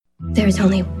There's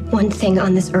only one thing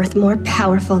on this earth more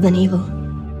powerful than evil,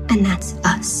 and that's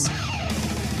us.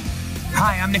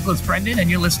 Hi, I'm Nicholas Brendan, and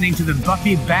you're listening to the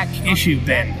Buffy Back Issue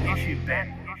Bin.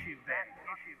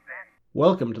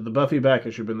 Welcome to the Buffy Back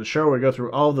Issue Bin, the show where we go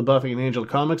through all of the Buffy and Angel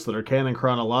comics that are canon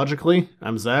chronologically.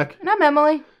 I'm Zach. And I'm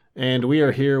Emily. And we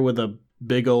are here with a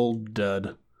big old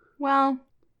dud. Well,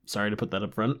 sorry to put that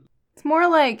up front. It's more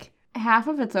like half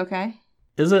of it's okay.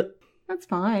 Is it? That's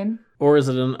fine. Or is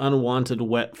it an unwanted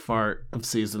wet fart of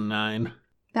season 9?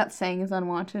 That saying is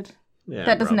unwanted. Yeah,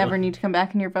 that does probably. never need to come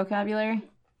back in your vocabulary.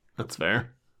 That's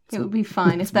fair. It would be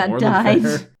fine if that more than died.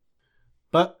 fair.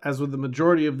 But, as with the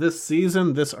majority of this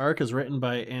season, this arc is written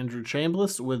by Andrew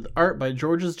Chambliss with art by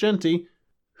Georges Jeanty,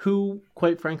 who,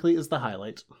 quite frankly, is the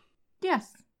highlight.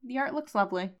 Yes, the art looks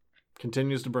lovely.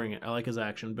 Continues to bring it. I like his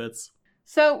action bits.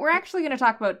 So, we're actually going to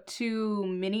talk about two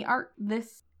mini art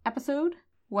this episode.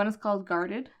 One is called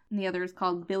Guarded, and the other is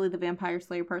called Billy the Vampire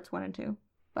Slayer Parts 1 and 2.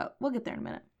 But we'll get there in a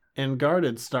minute. And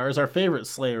Guarded stars our favorite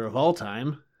Slayer of all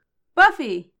time,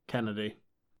 Buffy! Kennedy.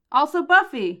 Also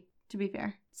Buffy, to be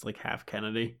fair. It's like half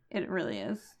Kennedy. It really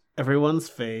is. Everyone's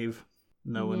fave.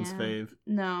 No one's fave.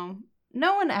 No.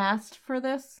 No one asked for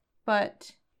this,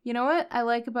 but you know what I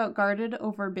like about Guarded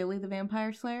over Billy the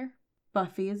Vampire Slayer?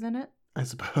 Buffy is in it. I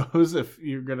suppose, if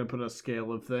you're going to put a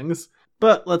scale of things.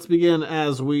 But let's begin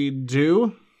as we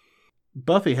do.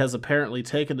 Buffy has apparently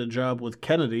taken a job with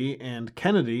Kennedy, and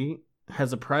Kennedy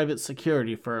has a private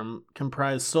security firm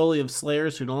comprised solely of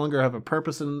Slayers who no longer have a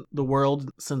purpose in the world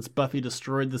since Buffy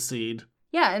destroyed the seed.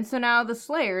 Yeah, and so now the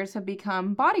Slayers have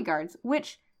become bodyguards,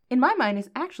 which, in my mind, is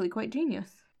actually quite genius.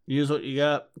 Use what you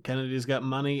got. Kennedy's got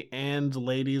money and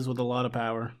ladies with a lot of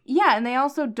power. Yeah, and they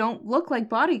also don't look like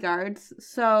bodyguards,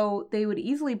 so they would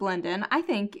easily blend in. I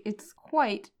think it's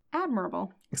quite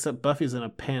admirable. Except Buffy's in a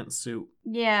pantsuit.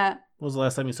 Yeah. When was the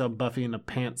last time you saw Buffy in a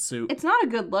pantsuit? It's not a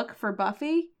good look for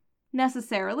Buffy,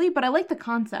 necessarily, but I like the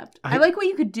concept. I like what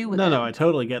you could do with it. No, I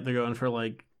totally get they're going for,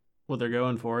 like, what they're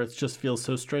going for. It just feels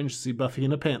so strange to see Buffy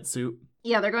in a pantsuit.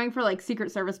 Yeah, they're going for, like,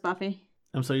 Secret Service Buffy.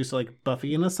 I'm so used to, like,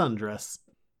 Buffy in a sundress.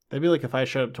 That'd be like if I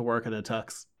showed up to work in a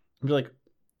tux. I'd be like,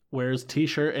 where's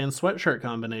t-shirt and sweatshirt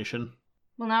combination?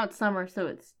 Well, now it's summer, so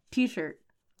it's t-shirt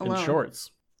alone. And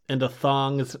shorts. And a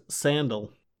thonged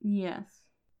sandal. Yes.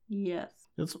 Yes.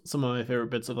 It's some of my favorite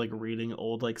bits of, like, reading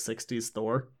old, like, 60s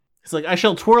Thor. He's like, I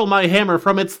shall twirl my hammer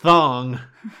from its thong.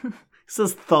 He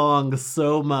says thong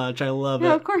so much. I love it.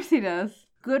 Yeah, of course he does.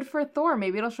 Good for Thor.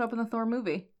 Maybe it'll show up in the Thor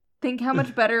movie. Think how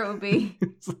much better it would be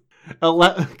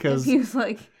if he was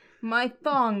like, my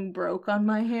thong broke on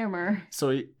my hammer. So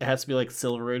it has to be like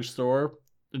Silver Age Thor,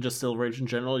 just Silver Age in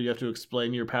general. You have to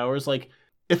explain your powers. Like,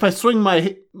 if I swing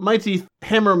my mighty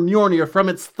hammer Mjolnir from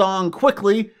its thong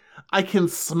quickly, I can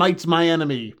smite my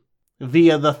enemy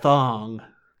via the thong.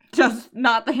 Just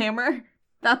not the hammer?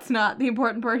 That's not the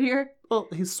important part here? Well,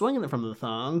 he's swinging it from the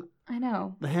thong. I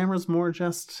know. The hammer's more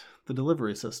just the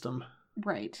delivery system.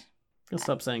 Right. I'll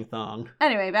stop saying thong.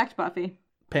 Anyway, back to Buffy.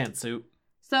 Pantsuit.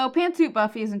 So, Pantsuit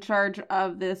Buffy is in charge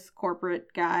of this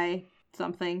corporate guy,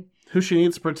 something. Who she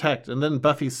needs to protect, and then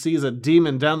Buffy sees a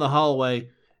demon down the hallway,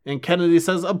 and Kennedy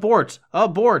says, abort!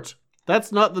 Abort!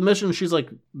 That's not the mission. She's like,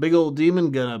 big old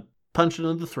demon, gonna punch it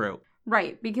in the throat.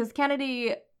 Right, because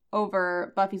Kennedy,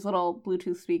 over Buffy's little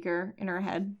Bluetooth speaker in her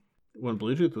head. When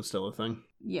Bluetooth was still a thing.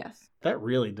 Yes. That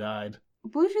really died.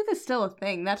 Bluetooth is still a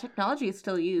thing. That technology is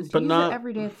still used. But you use it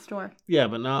every day at the store. Yeah,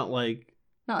 but not like...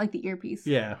 Not like the earpiece.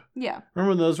 Yeah. Yeah.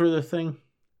 Remember when those were the thing?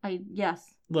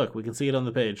 Yes. Look, we can see it on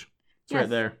the page. It's yes, right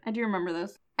there. I do remember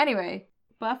those. Anyway,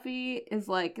 Buffy is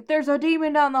like, there's a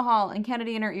demon down the hall. And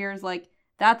Kennedy in her ear is like,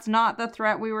 that's not the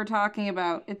threat we were talking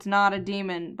about. It's not a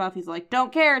demon. Buffy's like,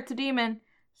 don't care, it's a demon.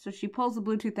 So she pulls the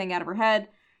Bluetooth thing out of her head,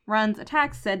 runs,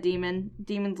 attacks said demon.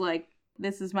 Demon's like,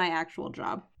 this is my actual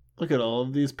job. Look at all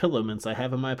of these pillow mints I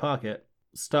have in my pocket.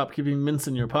 Stop keeping mints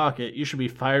in your pocket. You should be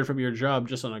fired from your job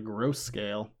just on a gross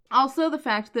scale. Also, the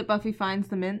fact that Buffy finds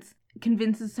the mints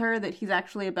convinces her that he's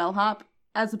actually a bellhop,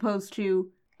 as opposed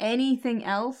to anything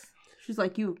else. She's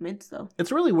like, you have mints, though.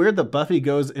 It's really weird that Buffy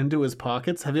goes into his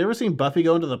pockets. Have you ever seen Buffy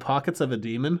go into the pockets of a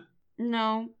demon?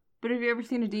 No, but have you ever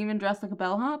seen a demon dressed like a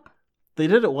bellhop? They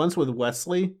did it once with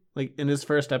Wesley. Like, in his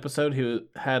first episode, he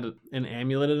had an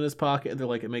amulet in his pocket. They're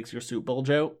like, it makes your suit bulge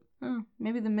out. Oh,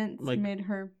 maybe the mints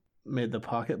made the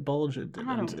pocket bulge. It didn't.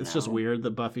 I don't It's know. just weird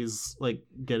that Buffy's, like,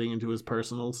 getting into his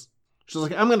personals. She's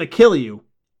like, I'm gonna kill you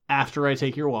after I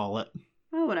take your wallet.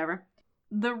 Oh, whatever.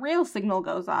 The real signal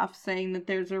goes off saying that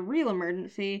there's a real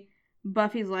emergency.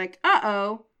 Buffy's like,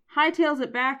 uh-oh. Hightails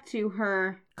it back to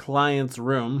her Client's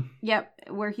room. Yep,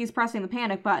 where he's pressing the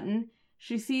panic button.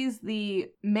 She sees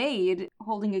the maid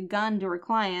holding a gun to her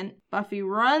client. Buffy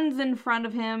runs in front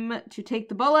of him to take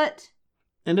the bullet.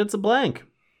 And it's a blank.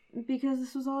 Because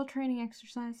this was all a training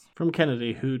exercise. From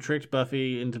Kennedy, who tricked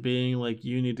Buffy into being like,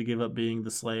 you need to give up being the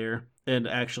Slayer and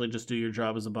actually just do your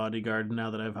job as a bodyguard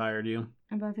now that I've hired you.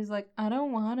 And Buffy's like, I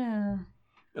don't wanna.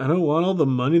 I don't want all the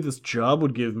money this job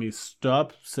would give me.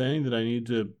 Stop saying that I need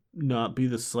to not be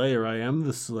the Slayer. I am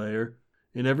the Slayer.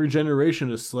 In every generation,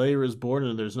 a Slayer is born,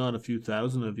 and there's not a few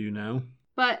thousand of you now.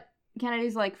 But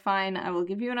Kennedy's like, fine, I will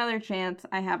give you another chance.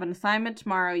 I have an assignment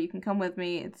tomorrow. You can come with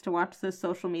me. It's to watch this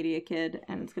social media kid,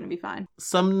 and it's going to be fine.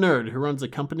 Some nerd who runs a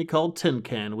company called Tin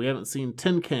Can. We haven't seen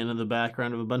Tin Can in the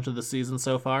background of a bunch of the seasons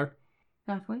so far.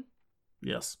 Have we?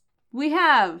 Yes. We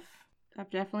have. I've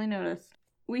definitely noticed.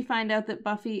 We find out that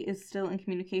Buffy is still in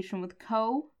communication with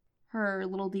Ko, her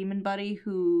little demon buddy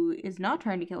who is not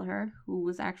trying to kill her, who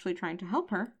was actually trying to help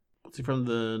her. Is he from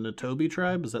the Natobi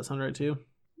tribe? Does that sound right to you?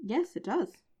 Yes, it does.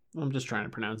 I'm just trying to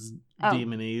pronounce Oh.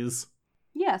 demonese.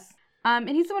 Yes. And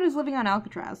he's the one who's living on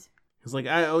Alcatraz. He's like,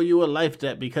 I owe you a life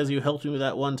debt because you helped me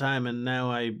that one time, and now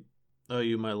I owe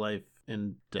you my life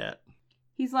in debt.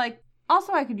 He's like,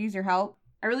 also I could use your help.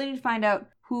 I really need to find out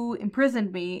who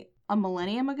imprisoned me a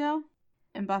millennium ago.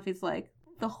 And Buffy's like,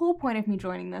 the whole point of me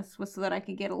joining this was so that I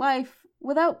could get a life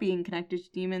without being connected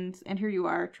to demons, and here you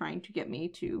are trying to get me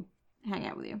to hang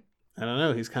out with you. I don't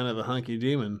know, he's kind of a hunky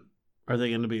demon. Are they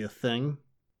going to be a thing?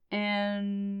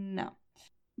 And no.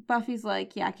 Buffy's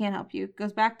like, yeah, I can't help you.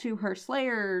 Goes back to her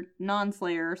Slayer,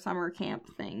 non-Slayer summer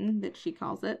camp thing that she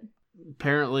calls it.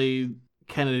 Apparently,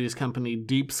 Kennedy's company,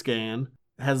 Deep Scan,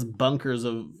 has bunkers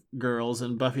of girls,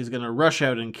 and Buffy's going to rush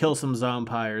out and kill some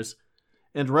zompires.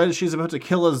 And right as she's about to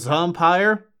kill a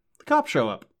zompire, the cops show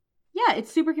up. Yeah,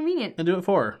 it's super convenient. And do it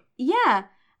for her. Yeah,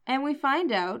 and we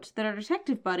find out that our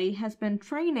detective buddy has been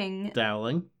training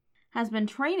Dowling.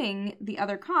 the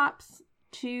other cops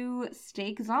to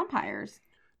stake zompires.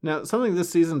 Now, something this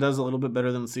season does a little bit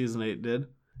better than Season 8 did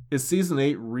is Season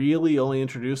 8 really only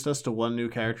introduced us to one new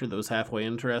character that was halfway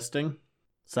interesting.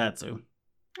 Satsu.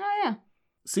 Oh, yeah.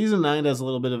 Season 9 does a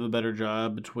little bit of a better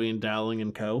job between Dowling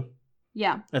and Ko.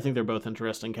 Yeah. I think they're both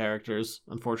interesting characters.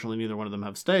 Unfortunately, neither one of them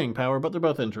have staying power, but they're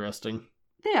both interesting.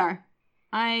 They are.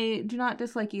 I do not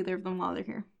dislike either of them while they're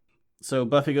here. So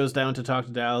Buffy goes down to talk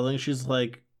to Dowling. She's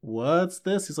like, what's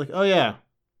this? He's like, oh yeah,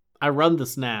 I run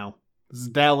this now. This is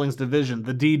Dowling's division,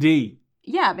 the DD.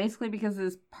 Yeah, basically because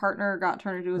his partner got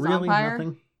turned into a Really? zompire.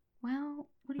 Nothing? Well,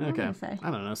 what do you want me to say?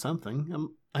 I don't know, something.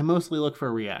 I mostly look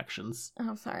for reactions.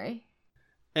 Oh, sorry.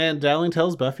 And Dowling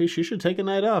tells Buffy she should take a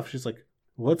night off. She's like,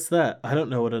 what's that? I don't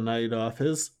know what a night off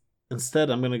is. Instead,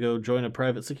 I'm going to go join a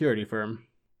private security firm.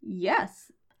 Yes.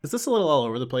 Is this a little all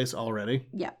over the place already?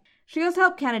 Yeah. She goes to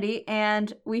help Kennedy,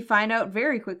 and we find out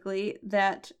very quickly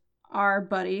that our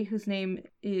buddy, whose name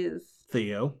is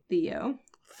Theo.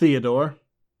 Theodore.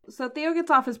 So Theo gets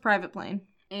off his private plane,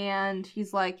 and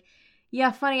he's like,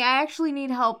 yeah, funny, I actually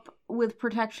need help with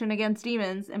protection against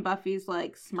demons. And Buffy's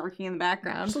like smirking in the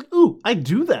background. She's like, ooh, I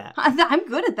do that. I'm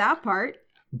good at that part.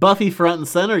 Buffy front and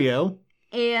center, yo.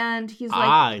 And he's like,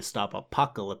 I stop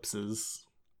apocalypses.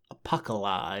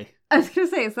 Apocalypse. I was going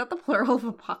to say, is that the plural of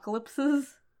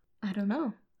apocalypses? I don't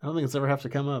know. I don't think it's ever have to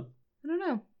come up. I don't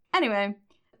know. Anyway,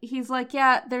 he's like,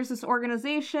 yeah, there's this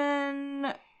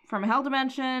organization from a hell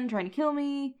dimension trying to kill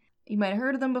me. You might have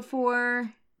heard of them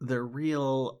before. They're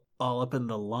real all up in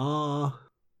the law.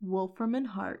 Wolfram and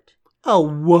Hart. Oh,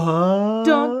 what?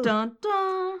 Dun, dun,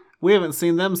 dun. We haven't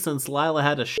seen them since Lila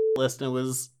had a shit list and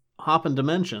was hopping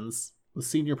dimensions with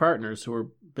senior partners who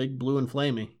were big, blue, and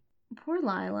flamey. Poor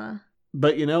Lila.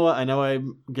 But you know what? I know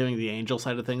I'm giving the Angel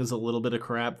side of things a little bit of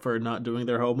crap for not doing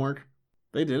their homework.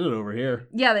 They did it over here.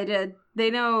 Yeah, they did. They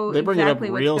know They bring exactly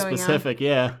it up what's real going specific, on.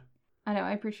 yeah. I know,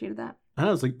 I appreciated that. And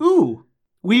I was like, ooh,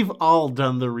 we've all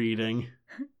done the reading.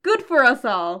 Good for us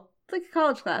all. It's like a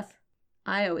college class.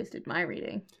 I always did my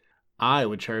reading. I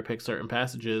would cherry pick certain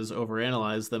passages,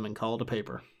 overanalyze them, and call it a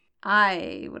paper.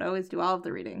 I would always do all of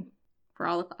the reading for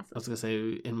all the classes. I was going to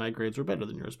say, and my grades were better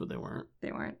than yours, but they weren't.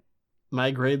 They weren't.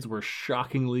 My grades were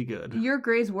shockingly good. Your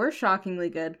grades were shockingly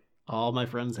good. All my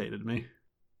friends hated me.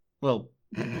 Well,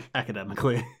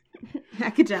 academically.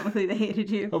 Academically, they hated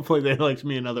you. Hopefully they liked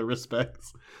me in other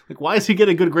respects. Like, why is he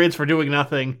getting good grades for doing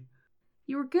nothing?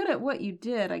 You were good at what you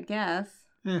did, I guess.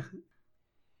 Eh.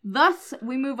 Thus,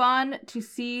 we move on to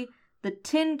see the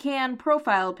Tin Can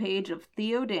profile page of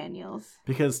Theo Daniels.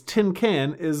 Because Tin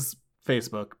Can is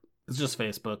Facebook. It's just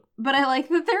Facebook. But I like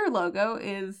that their logo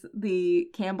is the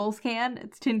Campbell's can.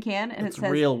 It's Tin Can, and It's it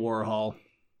says real Warhol.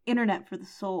 Internet for the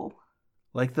Soul.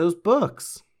 Like those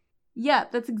books. Yeah,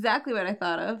 that's exactly what I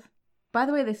thought of. By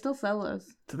the way, they still sell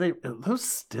those. Are those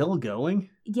still going?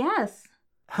 Yes.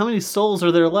 How many souls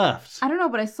are there left? I don't know,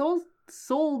 but I sold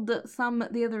some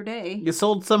the other day. You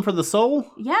sold some for the soul?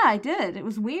 Yeah, I did. It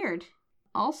was weird.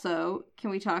 Also, can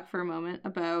we talk for a moment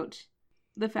about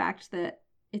the fact that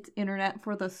it's internet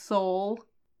for the soul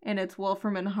and it's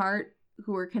Wolfram and Hart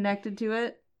who are connected to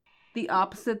it? The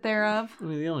opposite thereof. I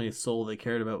mean, the only soul they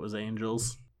cared about was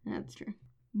angels. That's true.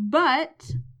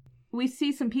 But we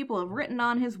see some people have written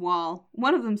on his wall.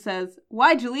 One of them says,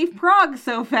 "Why'd you leave Prague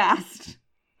so fast?"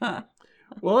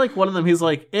 Well, like one of them, he's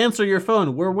like, "Answer your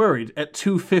phone. We're worried." At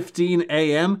 2:15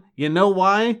 a.m. You know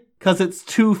why? Because it's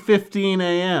 2:15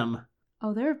 a.m.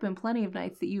 Oh, there have been plenty of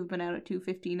nights that you've been out at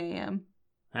 2:15 a.m.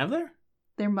 Have there?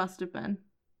 There must have been.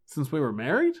 Since we were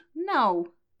married? No.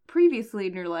 Previously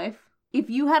in your life, if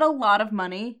you had a lot of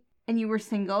money and you were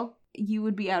single, you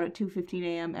would be out at 2:15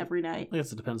 a.m. every night. I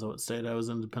guess it depends on what state I was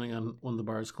in, depending on when the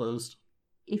bars closed.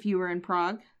 If you were in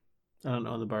Prague, I don't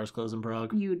know when the bars close in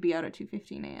Prague. you would be out at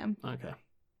 2:15 a.m. Okay.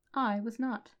 I was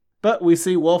not. But we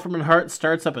see Wolfram and Hart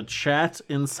starts up a chat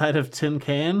inside of Tin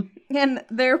Can. And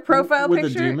their profile with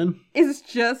picture a demon. is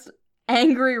just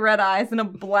angry red eyes and a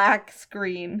black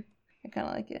screen. I kind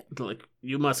of like it. Like,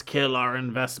 "You must kill our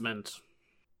investment."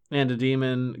 And a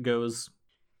demon goes,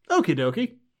 "Okie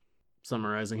dokie."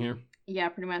 Summarizing here. Yeah,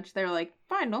 pretty much. They're like,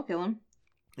 fine, I'll kill him.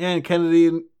 And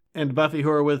Kennedy and Buffy, who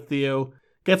are with Theo,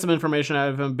 get some information out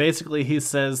of him. Basically, he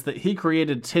says that he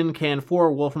created Tin Can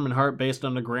for Wolfram and Hart based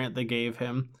on a grant they gave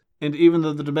him. And even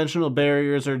though the dimensional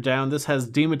barriers are down, this has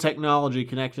demon technology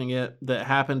connecting it that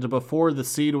happened before the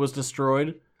seed was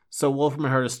destroyed. So Wolfram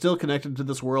and Hart is still connected to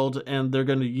this world, and they're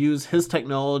going to use his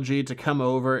technology to come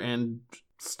over and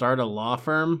start a law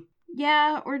firm.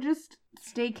 Yeah, or just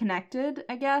stay connected,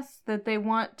 I guess. That they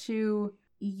want to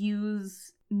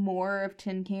use more of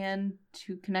Tin Can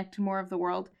to connect to more of the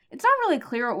world. It's not really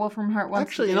clear what Wolfram and Hart wants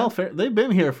Actually, to in do. all fair, they've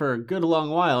been here for a good long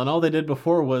while, and all they did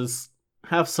before was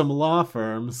have some law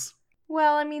firms.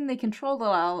 Well, I mean, they control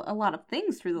a lot of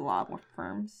things through the law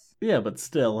firms. Yeah, but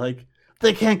still, like,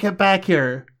 they can't get back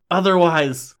here.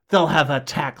 Otherwise, they'll have a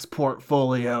tax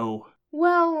portfolio.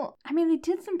 Well, I mean, they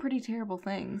did some pretty terrible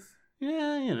things.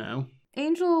 Yeah, you know.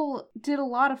 Angel did a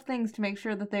lot of things to make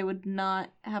sure that they would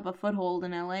not have a foothold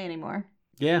in LA anymore.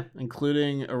 Yeah,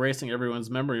 including erasing everyone's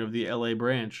memory of the LA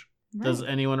branch. Right. Does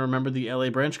anyone remember the LA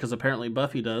branch? Because apparently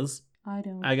Buffy does. I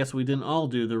don't. I guess we didn't all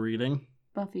do the reading.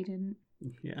 Buffy didn't.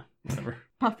 Yeah, whatever.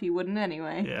 Buffy wouldn't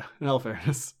anyway. Yeah, in all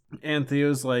fairness. And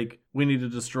Theo's like, "We need to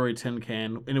destroy Tin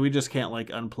Can, and we just can't, like,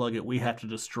 unplug it. We have to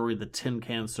destroy the Tin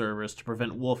Can service to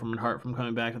prevent Wolfram and Hart from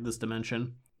coming back to this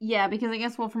dimension." Yeah, because I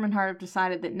guess Wolfram and Hart have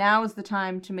decided that now is the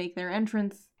time to make their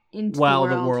entrance into While the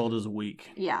world. the world is weak.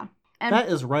 Yeah. And That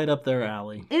is right up their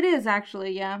alley. it is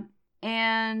actually, yeah.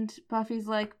 And Buffy's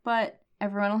like, "But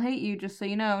everyone will hate you, just so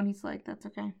you know." And he's like, "That's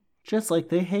okay." Just like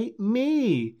they hate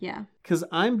me. Yeah. Because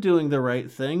I'm doing the right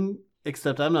thing,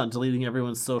 except I'm not deleting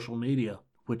everyone's social media,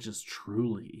 which is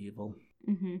truly evil.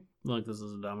 Mm-hmm. Like, this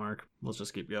is a dumb arc. Let's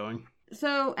just keep going.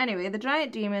 So, anyway, the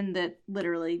giant demon that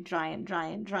literally giant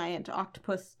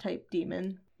octopus type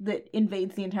demon that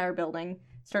invades the entire building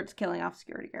starts killing off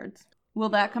security guards. Will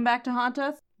that come back to haunt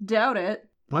us? Doubt it.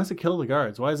 Why does it kill the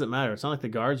guards? Why does it matter? It's not like the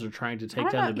guards are trying to I take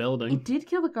don't down know. the building. It did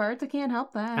kill the guards. I can't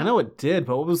help that. I know it did,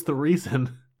 but what was the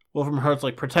reason? Wolfram Hart's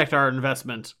like, "Protect our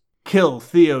investment. Kill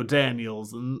Theo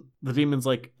Daniels." And the demon's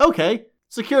like, "Okay,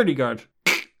 security guard."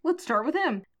 Let's start with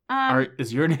him.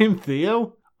 Is your name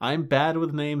Theo? I'm bad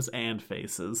with names and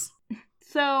faces.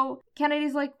 So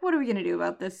Kennedy's like, "What are we gonna do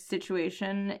about this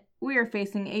situation? We are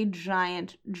facing a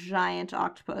giant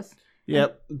octopus."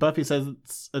 Yep, Buffy says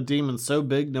it's a demon so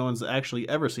big no one's actually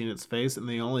ever seen its face, and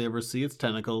they only ever see its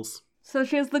tentacles. So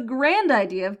she has the grand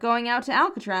idea of going out to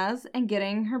Alcatraz and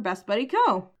getting her best buddy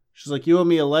Ko. She's like, "You owe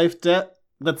me a life debt?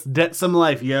 Let's debt some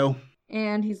life, yo."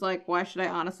 And he's like, "Why should I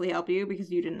honestly help you?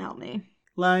 Because you didn't help me."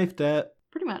 Life debt.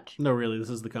 Pretty much. No, really, this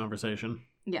is the conversation.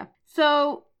 Yeah.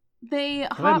 So they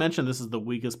Have I mentioned this is the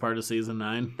weakest part of season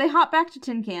 9? They hop back to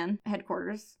Tin Can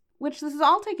headquarters, which this is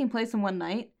all taking place in one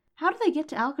night. How do they get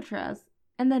to Alcatraz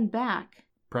and then back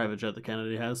Private jet that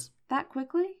Kennedy has. that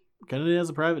quickly? Kennedy has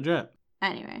a private jet.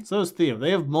 Anyway, So does Theo.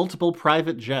 They have multiple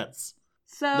private jets.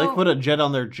 so They put a jet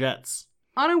on their jets.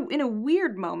 in a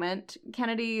weird moment,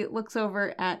 Kennedy looks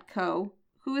over at Ko,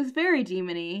 who is very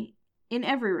demony in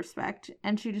every respect,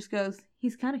 and she just goes,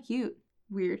 "He's kind of cute."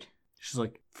 Weird. She's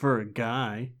like, "For a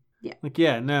guy?" Yeah. Like,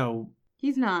 yeah, no.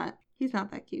 He's not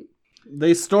that cute.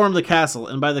 They storm the castle,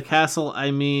 and by the castle, I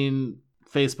mean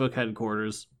Facebook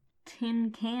headquarters.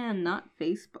 Tin Can, not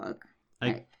Facebook.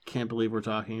 I can't believe we're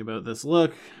talking about this.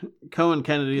 Look, Ko and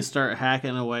Kennedy start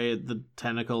hacking away at the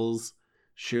tentacles.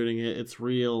 shooting it. It's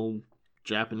real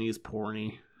Japanese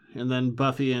porny. And then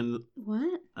Buffy and...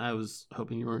 What? I was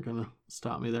hoping you weren't going to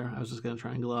stop me there. I was just going to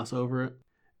try and gloss over it.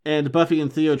 And Buffy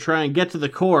and Theo try and get to the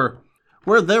core,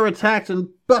 where they're attacked and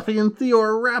Buffy and Theo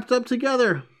are wrapped up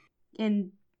together.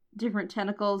 In different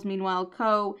tentacles. Meanwhile,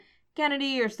 Ko,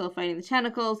 Kennedy are still fighting the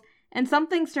tentacles. And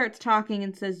something starts talking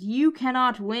and says, "You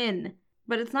cannot win."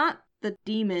 But it's not the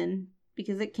demon,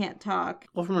 because it can't talk.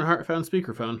 Wolfram and Hart found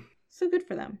speakerphone. So good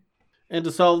for them. And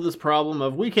to solve this problem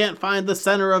of we can't find the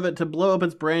center of it to blow up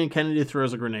its brain, Kennedy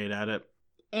throws a grenade at it.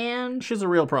 And She's a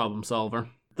real problem solver.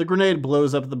 The grenade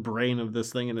blows up the brain of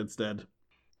this thing and it's dead.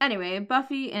 anyway,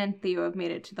 Buffy and Theo have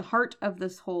made it to the heart of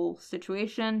this whole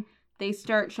situation. They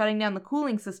start shutting down the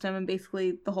cooling system, and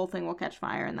basically the whole thing will catch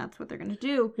fire, and that's what they're going to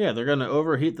do. Yeah, they're going to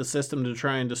overheat the system to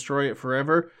try and destroy it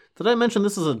forever. Did I mention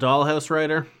this is a Dollhouse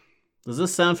writer? Does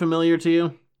this sound familiar to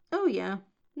you? Oh, yeah.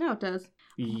 No, it does.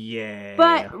 Yeah.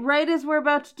 But right as we're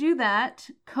about to do that,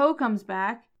 Ko comes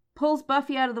back, pulls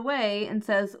Buffy out of the way, and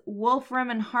says, "Wolfram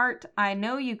and Hart, I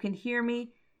know you can hear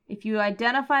me. If you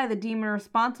identify the demon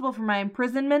responsible for my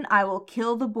imprisonment, I will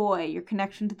kill the boy. Your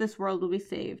connection to this world will be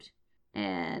saved."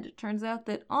 And it turns out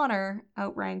that honor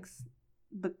outranks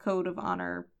the code of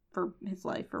honor for his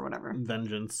life or whatever.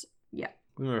 Vengeance. Yeah.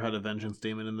 We've never had a vengeance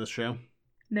demon in this show.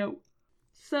 No.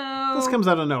 So... This comes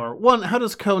out of nowhere. One, how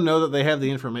does Ko know that they have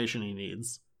the information he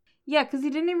needs? Yeah, because he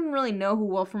didn't even really know who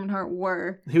Wolfram and Hart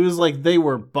were. He was like, they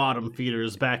were bottom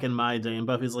feeders back in my day, and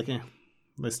Buffy's like,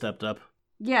 they stepped up.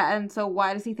 Yeah, and so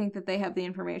why does he think that they have the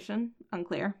information?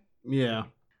 Unclear. Yeah.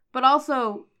 But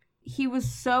also, he was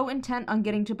so intent on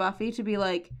getting to Buffy to be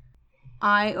like,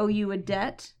 "I owe you a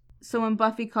debt." So when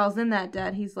Buffy calls in that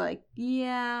debt, he's like,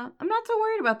 "Yeah, I'm not so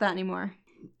worried about that anymore."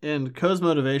 And Ko's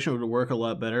motivation would work a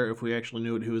lot better if we actually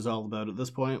knew what he was all about at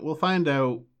this point. We'll find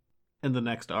out in the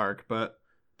next arc, but...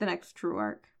 The next true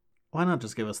arc. Why not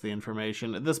just give us the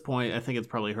information? At this point, I think it's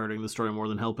probably hurting the story more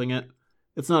than helping it.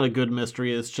 It's not a good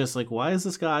mystery, it's just like, why is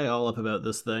this guy all up about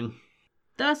this thing?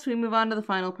 Thus, we move on to the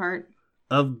final part.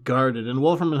 Of Guarded. And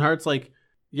Wolfram and Hart's like,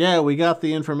 yeah, we got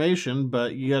the information,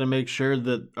 but you gotta make sure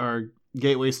that our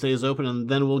gateway stays open and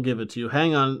then we'll give it to you.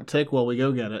 Hang on, tick while we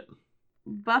go get it.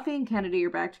 Buffy and Kennedy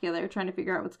are back together trying to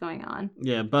figure out what's going on.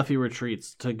 Yeah, Buffy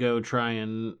retreats to go try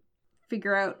and...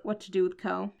 Figure out what to do with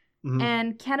Ko. Mhm.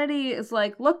 And Kennedy is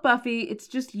like, "Look, Buffy, it's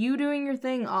just you doing your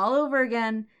thing all over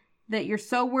again. That you're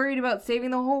so worried about saving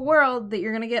the whole world that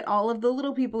you're gonna get all of the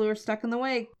little people who are stuck in the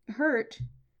way hurt."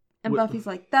 And Buffy's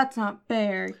like, "That's not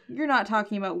fair. You're not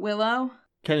talking about Willow."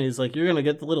 Kennedy's like, you're gonna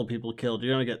get the little people killed.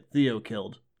 You're gonna get Theo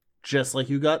killed. Just like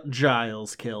you got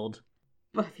Giles killed.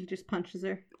 Buffy just punches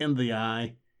her. In the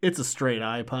eye. It's a straight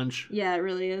eye punch. Yeah, it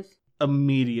really is.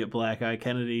 Immediate black eye.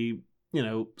 Kennedy,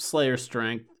 Slayer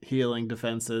strength, healing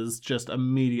defenses, just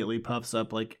immediately puffs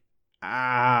up like,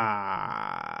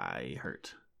 I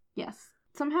hurt. Yes.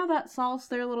 Somehow that solves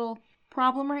their little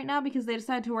problem right now because they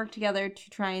decide to work together to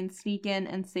try and sneak in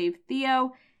and save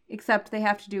Theo, except they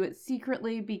have to do it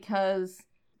secretly because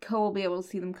Ko will be able to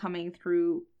see them coming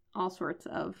through all sorts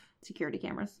of security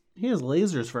cameras. He has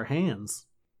lasers for hands.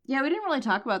 Yeah, we didn't really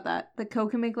talk about that. That Ko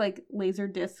can make, like, laser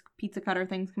disc pizza cutter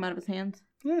things come out of his hands.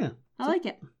 Yeah. I like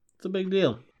it. It's a big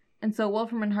deal. And so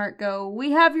Wolfram and Hart go,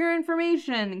 "We have your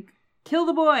information. Kill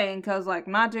the boy." And Ko's like,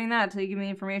 "I'm not doing that until you give me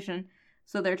the information."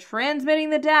 So they're transmitting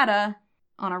the data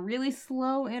on a really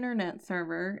slow internet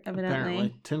server, evidently.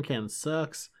 Apparently. Tin Can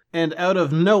sucks. And out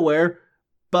of nowhere,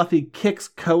 Buffy kicks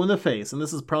Ko in the face. And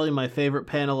this is probably my favorite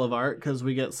panel of art because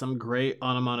we get some great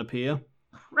onomatopoeia.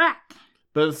 Crack!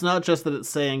 But it's not just that it's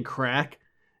saying crack.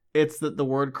 It's that the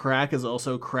word crack is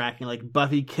also cracking. Like,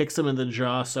 Buffy kicks him in the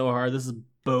jaw so hard. This is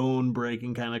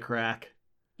bone-breaking kind of crack.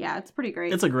 Yeah, it's pretty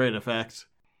great. It's a great effect.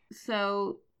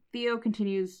 So Theo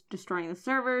continues destroying the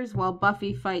servers while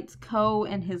Buffy fights Ko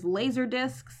and his laser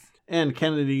discs. And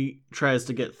Kennedy tries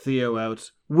to get Theo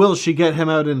out. Will she get him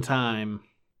out in time?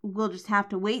 We'll just have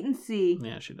to wait and see.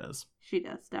 Yeah, she does. She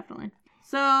does, definitely.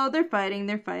 So they're fighting.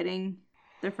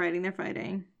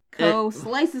 Ko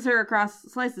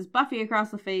slices Buffy across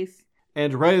the face.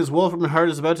 And right as Wolfram and Hart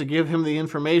is about to give him the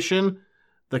information,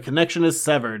 the connection is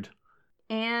severed.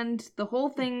 And the whole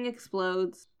thing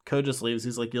explodes. Ko just leaves.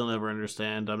 He's like, you'll never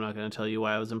understand. I'm not going to tell you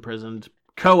why I was imprisoned.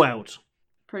 Ko out.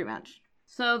 Pretty much.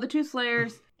 So the two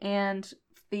Slayers and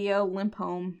Theo limp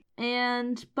home.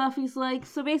 And Buffy's like,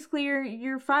 "So basically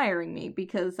you're firing me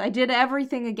because I did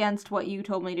everything against what you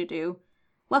told me to do.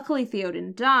 Luckily Theo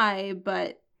didn't die,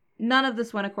 but none of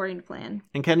this went according to plan."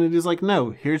 And Kennedy's like,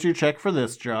 no, here's your check for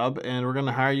this job, and we're going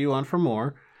to hire you on for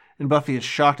more. And Buffy is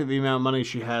shocked at the amount of money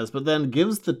she has, but then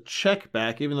gives the check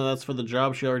back, even though that's for the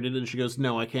job she already did, and she goes,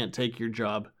 no, I can't take your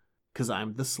job, because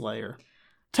I'm the Slayer.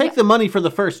 Take the money for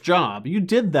the first job. You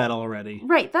did that already.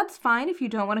 Right, that's fine if you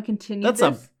don't want to continue That's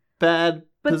this. a bad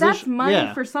But position. that's money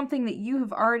Yeah. for something that you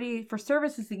have already, for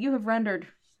services that you have rendered.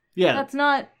 Yeah. That's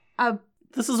not a,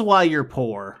 This is why you're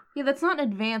poor. yeah, that's not an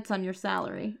advance on your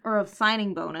salary or a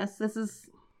signing bonus. This is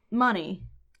money.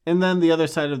 And then the other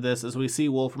side of this is we see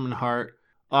Wolfram and Hart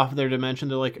off their dimension.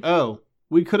 They're like, oh,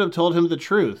 we could have told him the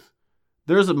truth.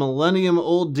 There's a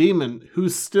millennium-old demon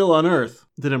who's still on Earth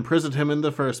that imprisoned him in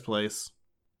the first place.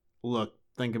 Look,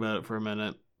 think about it for a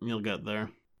minute. You'll get there.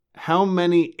 How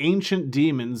many ancient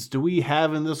demons do we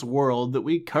have in this world that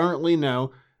we currently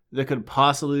know that could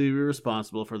possibly be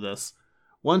responsible for this?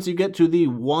 Once you get to the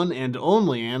one and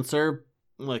only answer,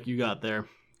 look, you got there.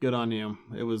 Good on you.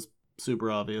 It was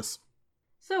super obvious.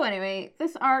 So anyway,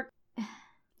 this arc,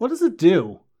 What does it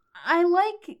do? I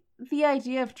like the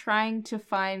idea of trying to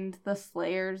find the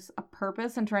Slayers a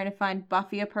purpose and trying to find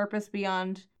Buffy a purpose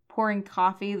beyond pouring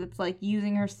coffee that's like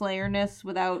using her Slayerness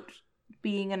without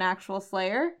being an actual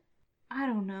Slayer. I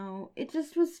don't know. It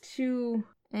just was too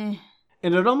And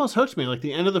it almost hooked me. Like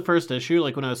the end of the first issue,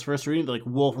 like when I was first reading, like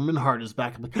Wolfram and Hart is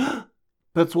back. I'm like,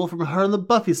 that's Wolfram and Hart on the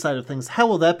Buffy side of things. How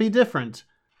will that be different?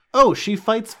 Oh, she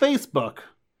fights Facebook.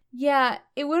 Yeah,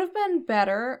 it would have been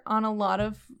better on a lot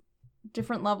of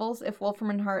different levels if Wolfram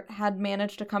and Hart had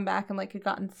managed to come back and like had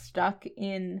gotten stuck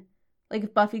in, like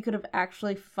if Buffy could have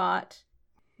actually fought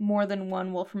more than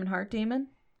one Wolfram and Hart demon.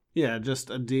 Yeah, just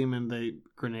a demon they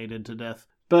grenaded to death.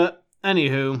 But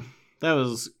anywho, that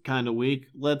was kind of weak.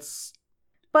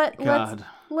 But God.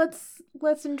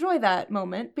 let's enjoy that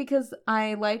moment because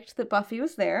I liked that Buffy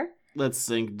was there. Let's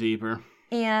sink deeper.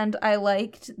 And I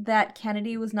liked that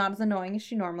Kennedy was not as annoying as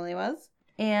she normally was.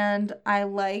 And I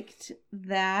liked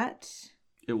that...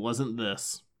 It wasn't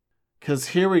this. Because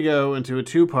here we go into a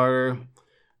two-parter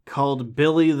called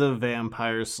Billy the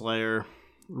Vampire Slayer,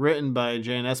 written by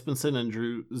Jane Espenson and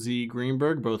Drew Z.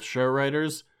 Greenberg, both show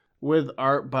writers, with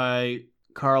art by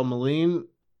Carl Moline,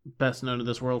 best known to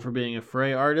this world for being a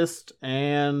Fray artist,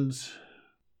 and...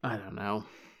 I don't know.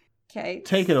 Okay.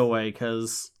 Take it away,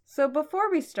 because... So before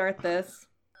we start this,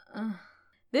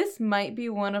 this might be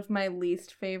one of my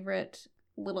least favorite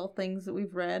little things that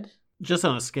we've read. Just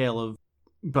on a scale of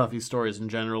Buffy stories in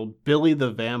general, Billy the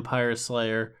Vampire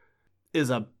Slayer is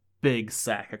a big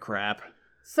sack of crap.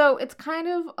 So it's kind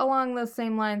of along those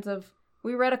same lines of,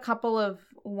 we read a couple of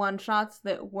one-shots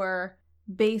that were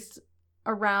based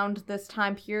around this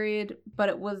time period,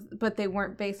 but they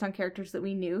weren't based on characters that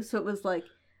we knew. So it was like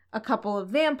a couple of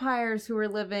vampires who were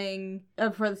living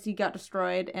before the sea got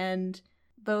destroyed, and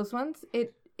those ones.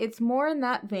 It's more in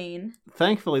that vein.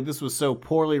 Thankfully, this was so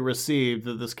poorly received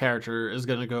that this character is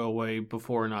going to go away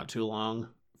before not too long.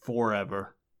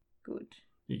 Forever. Good.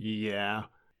 Yeah.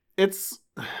 It's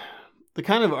the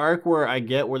kind of arc where I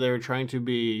get where they were trying to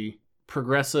be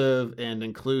progressive and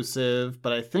inclusive,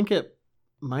 but I think it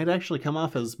might actually come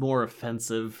off as more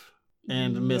offensive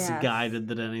and Yes. misguided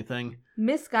than anything.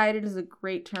 Misguided is a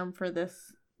great term for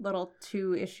this little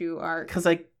 2-issue arc. Because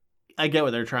I get what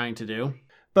they're trying to do.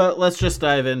 But let's just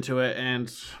dive into it, and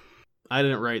I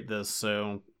didn't write this,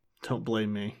 so don't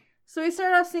blame me. So we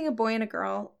start off seeing a boy and a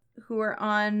girl who are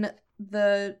on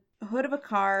the hood of a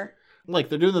car. Like,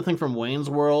 they're doing the thing from Wayne's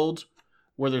World,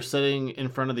 where they're sitting in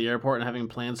front of the airport and having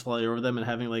planes fly over them and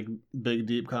having, like, big,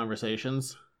 deep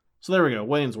conversations. So there we go,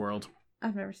 Wayne's World.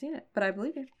 I've never seen it, but I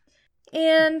believe you.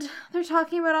 And they're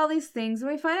talking about all these things, and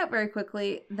we find out very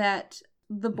quickly that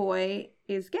the boy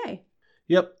is gay.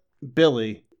 Yep,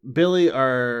 Billy. Billy,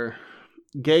 our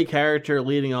gay character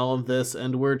leading all of this,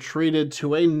 and we're treated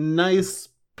to a nice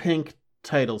pink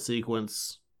title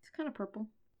sequence. It's kind of purple.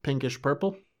 Pinkish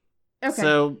purple. Okay.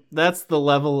 So that's the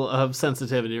level of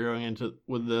sensitivity you're going into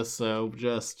with this, so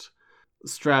just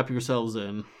strap yourselves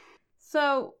in.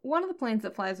 So one of the planes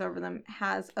that flies over them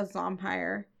has a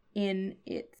Zompire in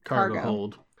its Cargo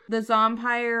hold. The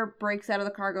Zompire breaks out of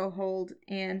the cargo hold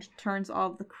and turns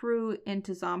all of the crew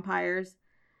into Zompires.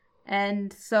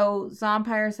 And so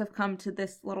Zompires have come to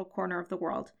this little corner of the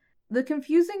world. The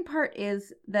confusing part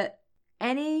is that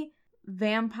any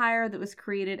vampire that was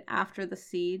created after the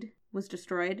seed was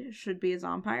destroyed should be a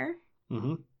Zompire.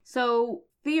 Mm-hmm. So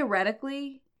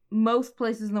theoretically, most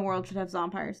places in the world should have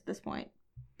Zompires at this point.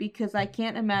 Because I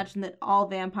can't imagine that all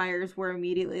vampires were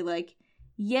immediately like,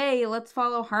 yay, let's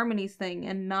follow Harmony's thing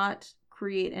and not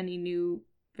create any new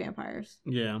vampires.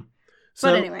 Yeah.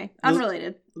 But anyway,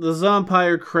 unrelated. The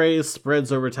Zompire craze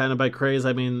spreads over time, and by craze,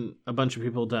 I mean a bunch of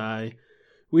people die.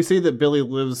 We see that Billy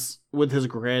lives with his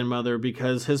grandmother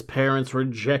because his parents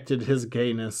rejected his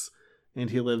gayness, and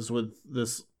he lives with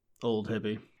this old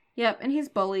hippie. Yep, and he's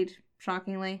bullied,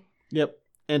 shockingly. Yep,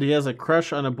 and he has a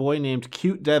crush on a boy named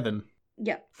Cute Devin.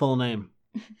 Yep. Full name.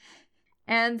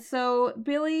 And so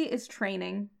Billy is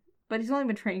training, but he's only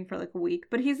been training for like a week,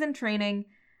 but he's in training.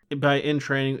 By in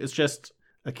training, it's just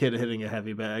a kid hitting a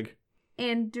heavy bag.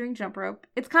 And doing jump rope.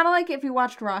 It's kind of like if you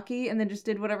watched Rocky and then just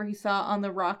did whatever he saw on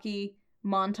the Rocky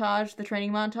montage, the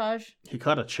training montage. He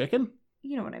caught a chicken?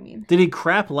 You know what I mean. Did he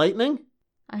crap lightning?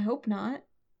 I hope not.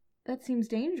 That seems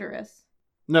dangerous.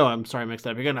 No, I'm sorry, I mixed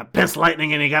up. You're gonna piss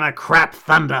lightning and you're gonna crap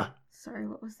thunder. Sorry,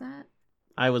 what was that?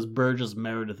 I was Burgess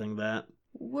Meredithing that.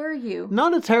 Were you?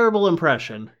 Not a terrible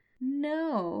impression.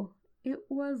 No, it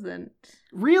wasn't.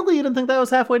 Really? You didn't think that was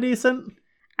halfway decent?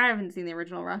 I haven't seen the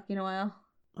original Rocky in a while.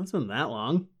 That's been that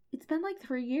long. It's been like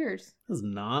 3 years. It's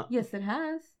not. Yes, it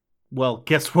has. Well,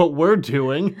 guess what we're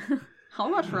doing?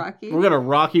 I'll watch Rocky. We're gonna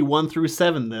Rocky 1 through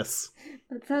 7 this.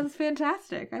 That sounds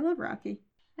fantastic. I love Rocky.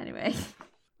 Anyway,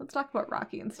 let's talk about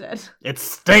Rocky instead. It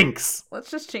stinks! Let's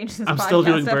just change this I'm podcast still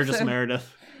doing Burgess episode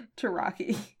Meredith. to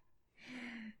Rocky.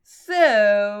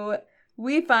 So,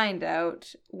 we find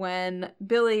out when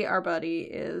Billy, our buddy,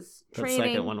 is That training.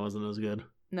 second one wasn't as good.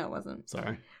 No, it wasn't.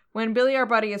 Sorry. When Billy, our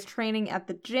buddy, is training at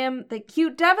the gym, that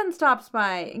cute Devin stops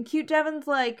by. And cute Devin's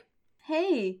like,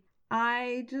 hey,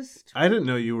 I didn't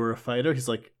know you were a fighter. He's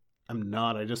like, I'm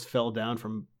not. I just fell down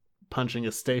from punching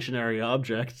a stationary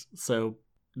object. So,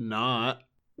 not.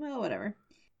 Well, whatever.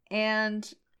 And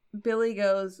Billy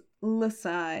goes,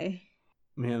 Lasai.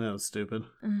 Man, that was stupid.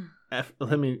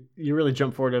 You really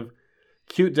jump forward of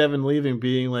cute Devin leaving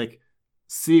being like,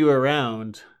 see you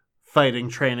around, fighting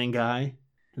training guy.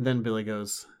 And then Billy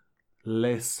goes,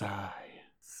 Lasai.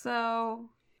 So,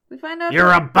 we find out...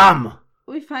 You're a bum!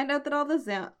 We find out that all the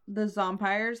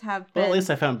Zompires have been... Well, at least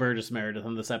I found Burgess Meredith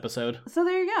in this episode. So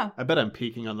there you go. I bet I'm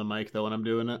peeking on the mic, though, when I'm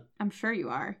doing it. I'm sure you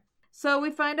are. So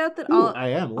we find out that Ooh, I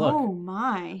am, look. Oh,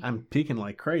 my. I'm peeking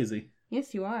like crazy.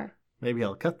 Yes, you are. Maybe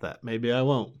I'll cut that. Maybe I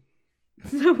won't.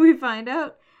 So we find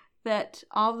out that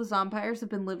all the Zompires have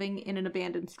been living in an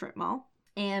abandoned strip mall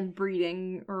and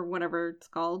breeding, or whatever it's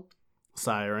called.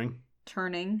 Siring.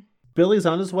 Turning. Billy's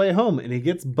on his way home, and he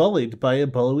gets bullied by a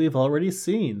bully we've already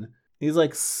seen. He's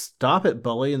like, stop it,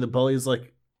 bully. And the bully's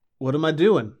like, what am I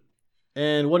doing?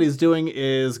 And what he's doing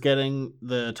is getting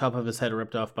the top of his head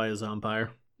ripped off by a Zompire.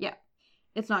 Yeah.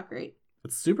 It's not great.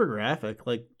 It's super graphic.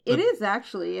 Like it is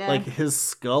actually, yeah. Like his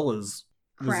skull is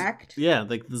cracked. Yeah,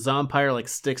 like the Zompire like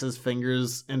sticks his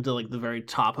fingers into like the very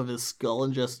top of his skull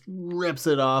and just rips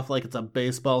it off like it's a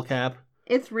baseball cap.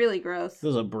 It's really gross.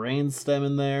 There's a brain stem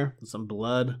in there, some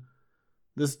blood.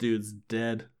 This dude's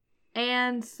dead.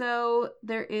 And so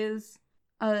there is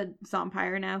a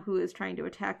Zompire now who is trying to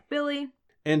attack Billy.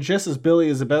 And just as Billy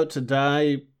is about to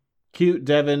die, cute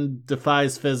Devin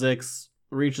defies physics,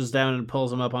 reaches down and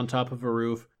pulls him up on top of a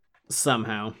roof.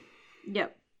 Somehow.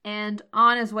 Yep. And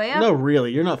on his way up... No,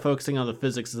 really, you're not focusing on the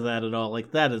physics of that at all.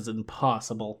 Like, that is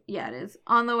impossible. Yeah, it is.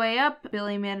 On the way up,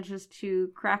 Billy manages to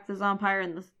crack the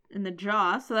Zompire in the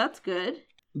jaw, so that's good.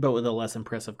 But with a less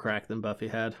impressive crack than Buffy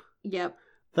had. Yep.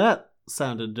 That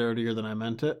sounded dirtier than I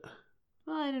meant it.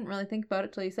 Well, I didn't really think about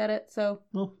it till you said it, so...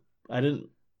 Well, I didn't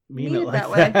mean it like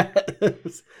that way.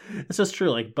 It's just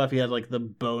true. Like, Buffy had, like, the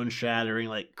bone-shattering,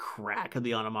 like, crack of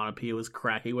the onomatopoeia was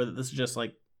cracky with it. This is just,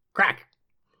 like, crack!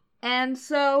 And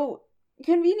so,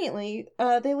 conveniently,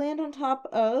 they land on top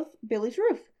of Billy's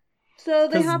roof. So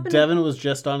they hop in... Devin was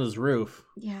just on his roof.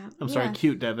 Yeah. I'm sorry,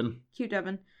 cute Devin. Cute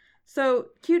Devin. So,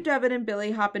 cute Devin and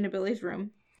Billy hop into Billy's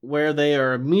room. Where they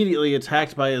are immediately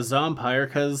attacked by a Zompire,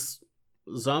 because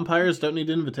Zompires don't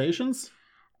need invitations?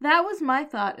 That was my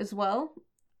thought as well.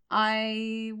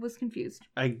 I was confused.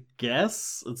 I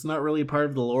guess. It's not really part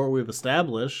of the lore we've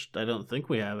established. I don't think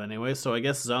we have anyway, so I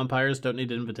guess Zompires don't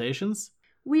need invitations?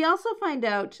 We also find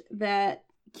out that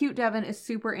cute Devin is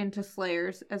super into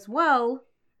Slayers as well.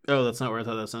 Oh, that's not where I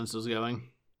thought that sentence was going.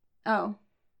 Oh.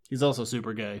 He's also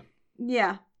super gay.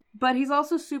 Yeah. But he's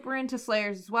also super into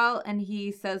Slayers as well, and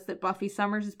he says that Buffy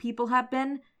Summers' people have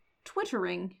been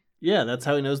Twittering. Yeah, that's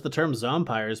how he knows the term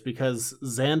Zompires, because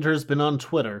Xander's been on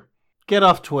Twitter. Get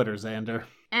off Twitter, Xander.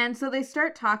 And so they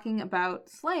start talking about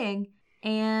slaying,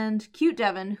 and cute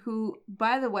Devin, who,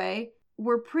 by the way,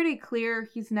 we're pretty clear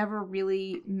he's never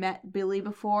really met Billy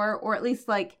before, or at least,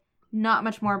 like, not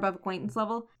much more above acquaintance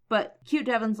level. But cute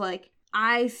Devin's like,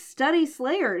 I study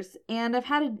Slayers, and I've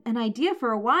had an idea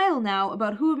for a while now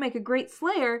about who would make a great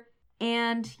Slayer,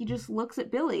 and he just looks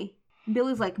at Billy. And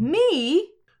Billy's like, me?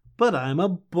 But I'm a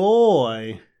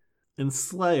boy, and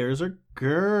Slayers are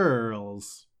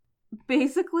girls.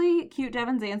 Basically, cute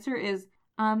Devin's answer is,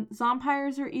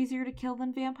 Zompires are easier to kill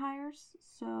than vampires,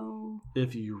 so...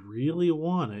 If you really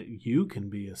want it, you can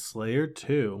be a Slayer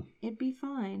too. It'd be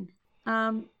fine.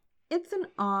 It's an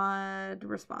odd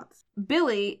response.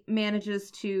 Billy manages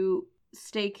to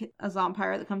stake a zombie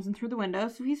that comes in through the window,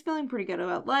 so he's feeling pretty good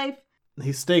about life.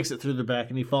 He stakes it through the back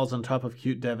and he falls on top of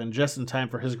cute Devin just in time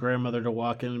for his grandmother to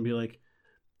walk in and be like,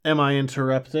 "Am I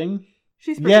interrupting?"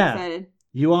 She's pretty excited.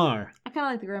 You are. I kind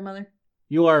of like the grandmother.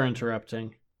 You are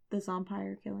interrupting. The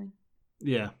zombie killing.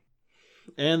 Yeah.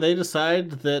 And they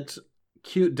decide that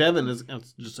cute Devin is,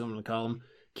 that's just what I'm going to call him,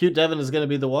 cute Devin is going to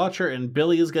be the Watcher and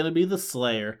Billy is going to be the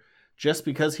Slayer, just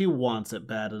because he wants it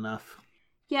bad enough.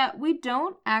 Yeah, we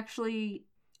don't actually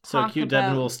So talk cute about...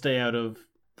 Devin will stay out of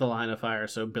the line of fire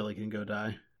so Billy can go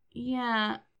die.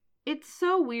 Yeah, it's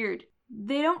so weird.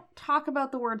 They don't talk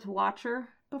about the words Watcher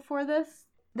before this.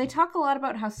 They talk a lot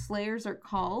about how Slayers are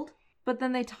called, but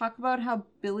then they talk about how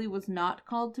Billy was not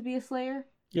called to be a Slayer.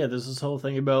 Yeah, there's this whole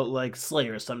thing about, like,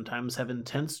 Slayers sometimes have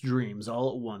intense dreams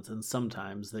all at once, and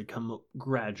sometimes they come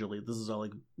gradually. This is all,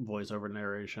 like, voiceover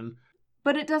narration.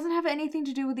 But it doesn't have anything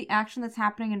to do with the action that's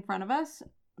happening in front of us,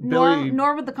 Billy-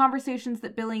 nor with the conversations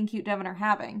that Billy and cute Devin are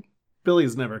having.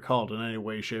 Billy's never called in any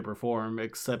way, shape, or form,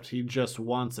 except he just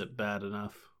wants it bad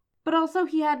enough. But also,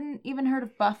 he hadn't even heard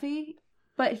of Buffy,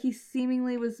 but he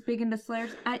seemingly was big into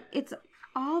Slayers. It's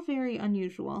all very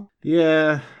unusual.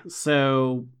 Yeah,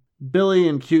 so Billy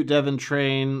and cute Devin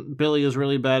train. Billy is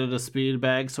really bad at a speed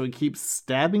bag, so he keeps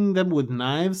stabbing them with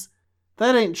knives.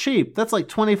 That ain't cheap. That's like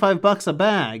 $25 a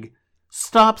bag.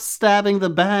 Stop stabbing the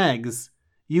bags,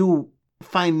 you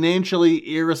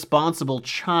financially irresponsible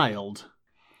child.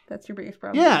 That's your biggest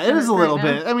problem. Yeah, it is a little right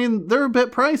now. bit. I mean, they're a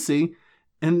bit pricey.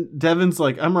 And Devin's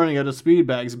like, "I'm running out of speed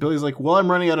bags." Billy's like, "Well, I'm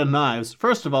running out of knives."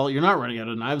 First of all, you're not running out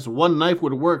of knives. One knife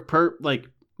would work per, like,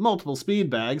 multiple speed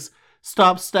bags.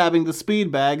 Stop stabbing the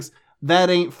speed bags. That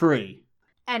ain't free.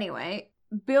 Anyway,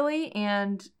 Billy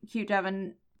and cute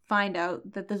Devin find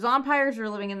out that the zompires are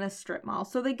living in this strip mall.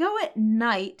 So they go at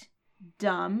night.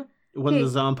 Dumb. When Okay. the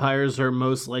zompires are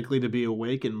most likely to be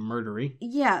awake and murdery.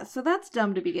 Yeah, so that's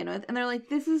dumb to begin with. And they're like,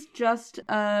 this is just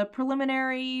a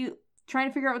preliminary trying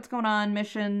to figure out what's going on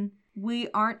mission. We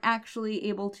aren't actually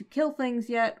able to kill things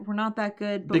yet. We're not that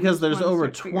good. But Because we there's just wanna over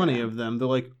start figuring 20 it out. of them. They're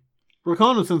like,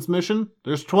 "Reconnaissance mission.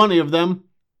 There's 20 of them.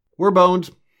 We're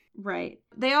boned." Right.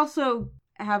 They also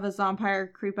have a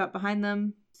zompire creep up behind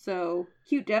them. So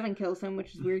cute Devin kills him,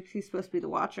 which is weird because he's supposed to be the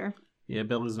Watcher. Yeah,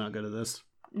 Billy's not good at this.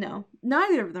 No,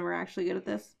 neither of them are actually good at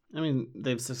this. I mean,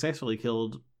 they've successfully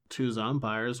killed 2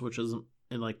 zompires, which is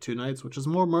in like 2 nights, which is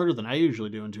more murder than I usually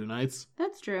do in 2 nights.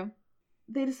 That's true.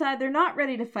 They decide they're not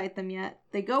ready to fight them yet.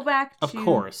 They go back to... Of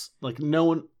course. Like, no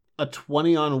one, a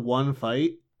 20-on-1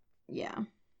 fight, Yeah.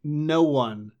 no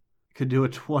one could do a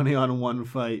 20-on-1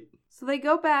 fight. So they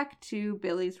go back to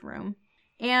Billy's room.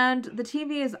 And the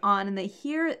TV is on, and they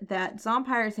hear that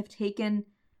zompires have taken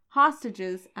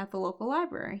hostages at the local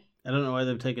library. I don't know why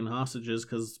they've taken hostages,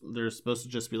 because they're supposed to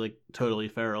just be, like, totally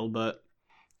feral, but...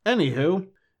 Anywho,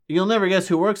 you'll never guess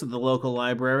who works at the local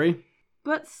library.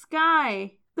 But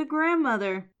Sky, the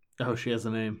grandmother... Oh, she has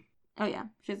a name. Oh yeah,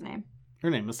 she has a name.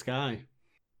 Her name is Sky.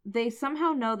 They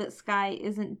somehow know that Sky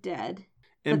isn't dead,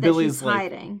 And but Billy's that she's like,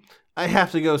 hiding. "I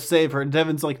have to go save her." And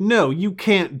Devin's like, "No, you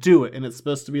can't do it." And it's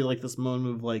supposed to be like this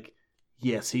moment of like,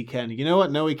 yes, he can. You know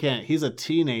what? No, he can't. He's a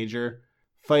teenager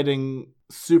fighting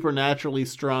supernaturally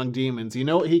strong demons. You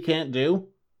know what he can't do?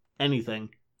 Anything.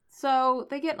 So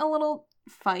they get in a little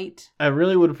fight. I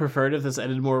really would have preferred if this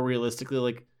ended more realistically.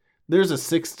 Like, there's a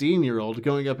 16-year-old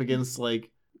going up against,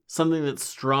 like, something that's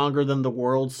stronger than the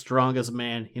world's strongest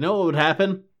man. You know what would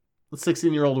happen? The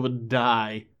 16-year-old would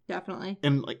die Definitely.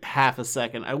 in, like, half a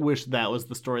second. I wish that was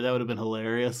the story. That would have been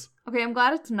hilarious. Okay, I'm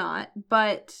glad it's not,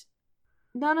 but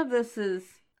none of this is...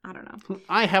 I don't know.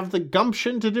 I have the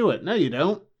gumption to do it. No, you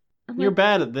don't. I'm You're like-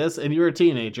 bad at this, and you're a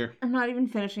teenager. I'm not even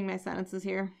finishing my sentences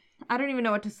here. I don't even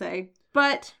know what to say.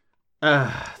 But they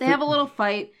They have a little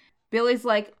fight. Billy's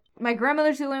like, my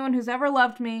grandmother's the only one who's ever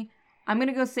loved me. I'm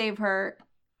gonna go save her.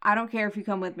 I don't care if you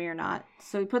come with me or not.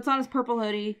 So he puts on his purple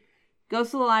hoodie, goes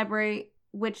to the library,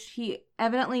 which he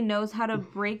evidently knows how to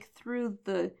break through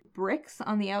the bricks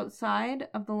on the outside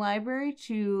of the library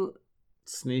to...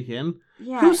 sneak in.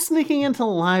 Yeah. Who's sneaking into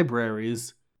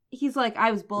libraries? He's like,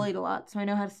 I was bullied a lot, so I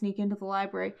know how to sneak into the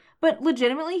library. But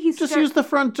legitimately, Just use the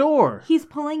front door. He's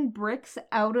pulling bricks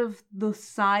out of the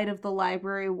side of the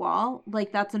library wall.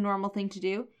 Like, that's a normal thing to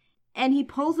do. And he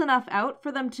pulls enough out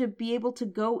for them to be able to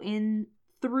go in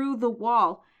through the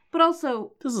wall. But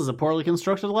also, This is a poorly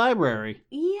constructed library.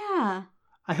 yeah.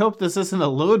 I hope this isn't a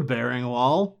load-bearing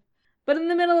wall. But in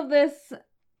the middle of this,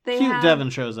 they Cute have... Devin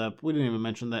shows up. We didn't even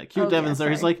mention that. Cute Oh, Devin's yeah,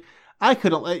 there. He's sorry. like, "I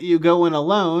couldn't let you go in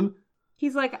alone."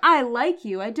 He's like, I like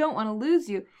you. I don't want to lose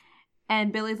you.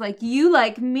 And Billy's like, you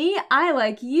like me, I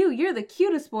like you. You're the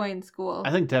cutest boy in school.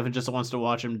 I think Devin just wants to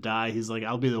watch him die. He's like,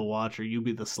 I'll be the watcher, you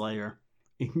be the slayer.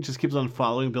 He just keeps on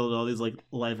following Bill to all these like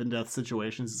life and death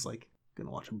situations. It's like, gonna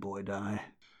watch a boy die.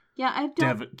 Yeah, I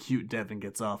don't... Cute Devin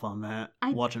gets off on that.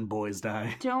 Watching boys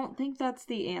die. Don't think that's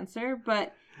the answer,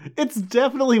 but... It's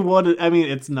definitely what it... I mean,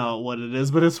 it's not what it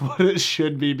is, but it's what it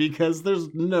should be, because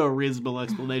there's no reasonable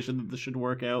explanation that this should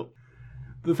work out.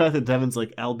 The fact that Devin's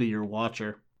like, I'll be your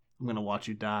watcher. I'm gonna watch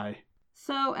you die.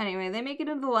 So, anyway, they make it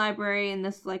into the library in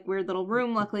this, like, weird little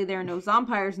room. Luckily, there are no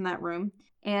zompires in that room.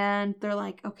 And they're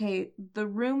like, okay, the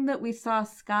room that we saw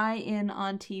Sky in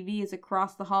on TV is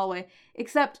across the hallway.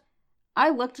 Except... I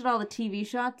looked at all the TV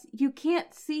shots. You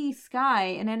can't see Sky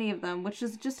in any of them, which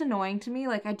is just annoying to me.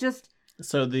 Like,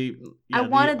 So the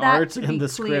wanted the that art to and be the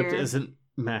clear. script isn't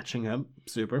matching up.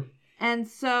 Super. And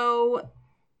so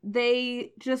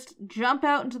they just jump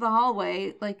out into the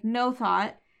hallway, like, no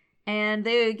thought. And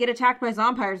they get attacked by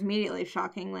zompires immediately,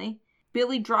 shockingly.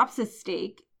 Billy drops his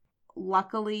stake.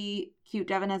 Luckily, Cute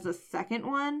Devin has a second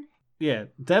one. Yeah,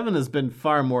 Devin has been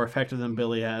far more effective than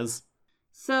Billy has.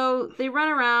 So they run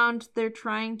around. They're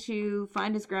trying to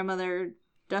find his grandmother,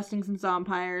 dusting some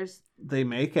zompires. They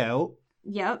make out.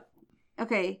 Yep.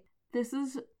 Okay, this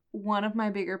is one of my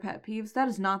bigger pet peeves. That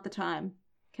is not the time.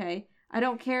 Okay? I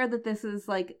don't care that this is,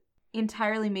 like,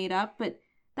 entirely made up, but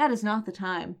that is not the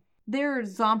time. There are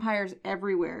zompires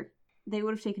everywhere. They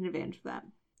would have taken advantage of that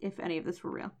if any of this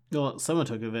were real. Well, someone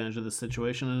took advantage of the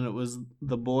situation, and it was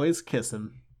the boys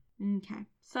kissing. Okay,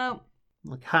 so...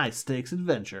 Like, high stakes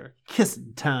adventure.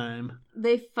 Kissing time.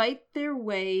 They fight their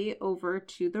way over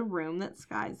to the room that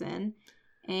Sky's in.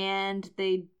 And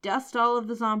they dust all of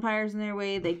the zompires in their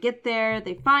way. They get there.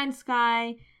 They find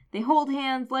Sky. They hold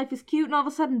hands. Life is cute. And all of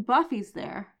a sudden, Buffy's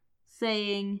there.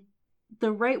 Saying,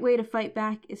 the right way to fight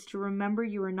back is to remember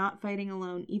you are not fighting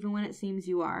alone, even when it seems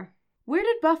you are. Where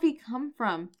did Buffy come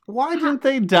from? Why didn't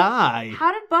they die?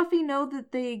 How did Buffy know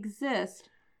that they exist?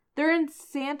 They're in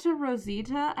Santa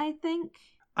Rosita, I think.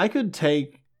 I could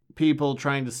take people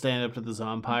trying to stand up to the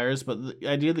zompires, but the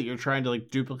idea that you're trying to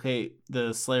like duplicate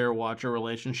the Slayer-Watcher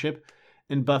relationship,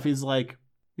 and Buffy's like,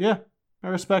 yeah, I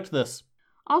respect this.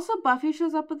 Also, Buffy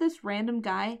shows up with this random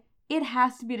guy. It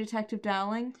has to be Detective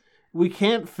Dowling. We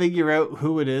can't figure out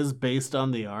who it is based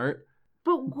on the art.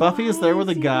 But Buffy is there with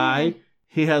a guy. There?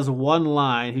 He has one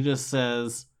line. He just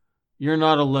says, you're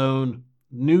not alone.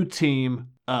 New team,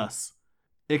 us.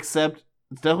 Except,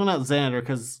 it's definitely not Xander,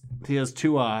 because he has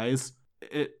two eyes.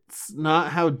 It's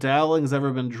not how Dowling's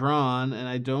ever been drawn, and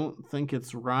I don't think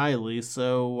it's Riley,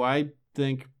 so I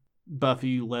think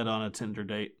Buffy led on a Tinder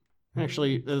date.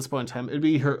 Actually, at this point in time, it'd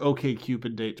be her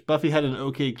OkCupid date. Buffy had an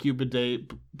OkCupid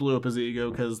date, blew up his ego,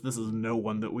 because this is no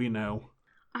one that we know.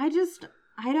 I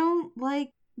don't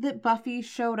like that Buffy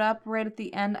showed up right at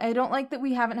the end. I don't like that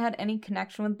we haven't had any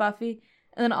connection with Buffy,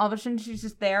 and then all of a sudden she's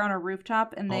just there on a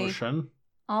rooftop, and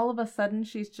all of a sudden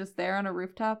she's just there on a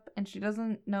rooftop, and she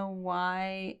doesn't know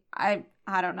why. I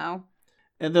don't know.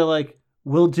 And they're like,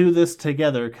 we'll do this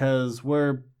together, because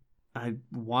we're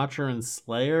Watcher and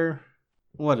Slayer?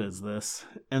 What is this?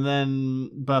 And then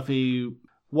Buffy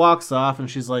walks off, and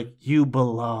she's like, you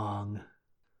belong.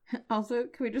 Also,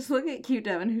 can we just look at Cute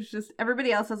Devin, who's just...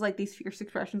 Everybody else has, like, these fierce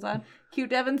expressions on. Cute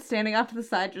Devin standing off to the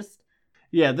side, just...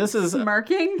 Yeah, this is...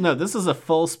 smirking? No, this is a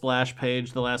full splash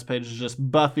page. The last page is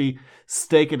just Buffy,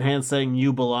 stake in hand, saying,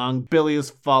 you belong. Billy is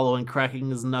following, cracking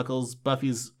his knuckles.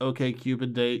 Buffy's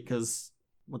OkCupid date, because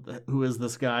who is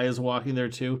this guy, is walking there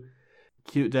too.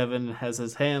 Cute Devin has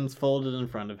his hands folded in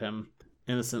front of him,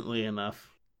 innocently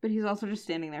enough. But he's also just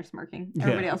standing there smirking.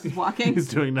 Everybody else is walking. He's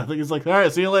doing nothing. He's like, all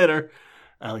right, see you later.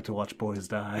 I like to watch boys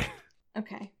die.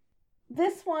 Okay.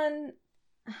 This one...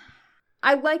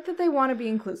 I like that they want to be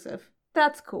inclusive.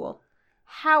 That's cool.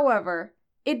 However,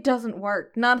 it doesn't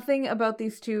work. Nothing about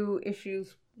these two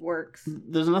issues works.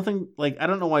 There's nothing, like, I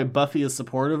don't know why Buffy is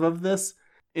supportive of this,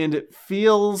 and it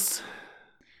feels...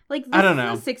 Like, this I don't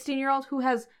know. is a 16-year-old who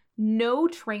has no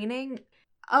training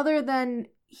other than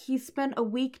he spent a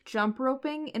week jump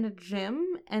roping in a gym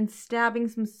and stabbing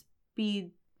some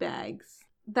speed bags.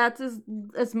 That's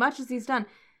as much as he's done.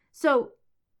 So,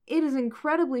 it is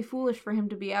incredibly foolish for him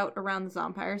to be out around the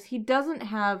zompires. He doesn't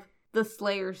have the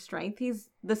Slayer's strength.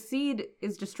 The seed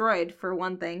is destroyed, for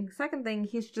one thing. Second thing,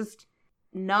 he's just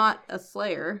not a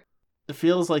Slayer. It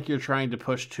feels like you're trying to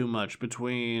push too much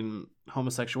between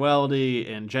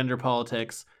homosexuality and gender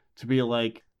politics to be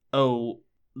like, oh,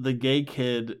 the gay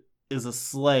kid is a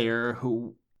Slayer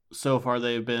who, so far,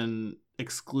 they've been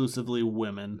exclusively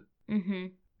women. Mm-hmm.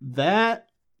 That,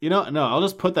 no, I'll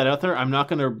just put that out there. I'm not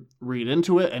going to read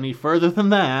into it any further than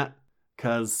that,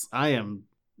 because I am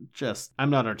I'm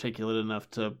not articulate enough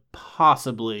to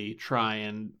possibly try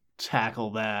and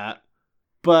tackle that.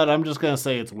 But I'm just going to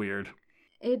say it's weird.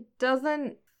 It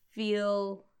doesn't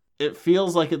feel... It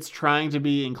feels like it's trying to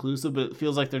be inclusive, but it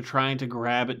feels like they're trying to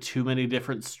grab at too many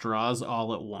different straws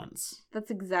all at once. That's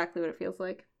exactly what it feels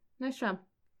like. Nice job.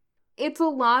 It's a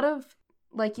lot of,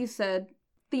 like you said,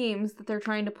 themes that they're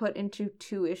trying to put into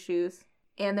 2 issues.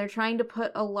 And they're trying to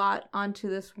put a lot onto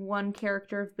this one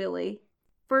character of Billy.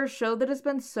 For a show that has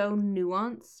been so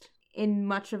nuanced in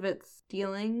much of its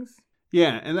dealings.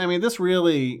 Yeah, and I mean, this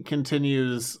really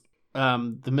continues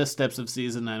the missteps of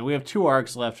season 9. We have 2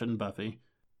 arcs left in Buffy.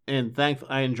 And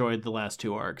I enjoyed the last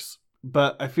 2 arcs.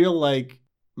 But I feel like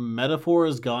metaphor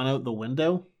has gone out the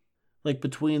window. Like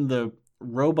between the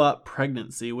robot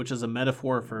pregnancy, which is a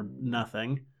metaphor for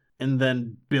nothing, and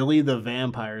then Billy the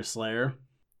Vampire Slayer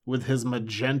with his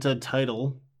magenta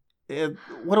title.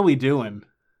 What are we doing?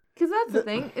 Because that's the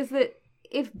thing, is that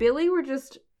if Billy were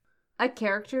just a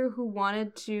character who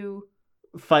wanted to...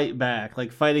 fight back,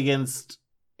 like fight against...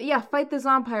 Yeah, fight the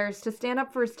Zompires, to stand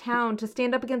up for his town, to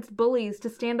stand up against bullies, to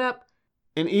stand up...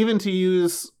 And even to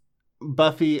use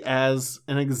Buffy as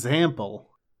an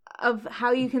example. Of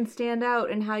how you can stand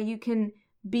out and how you can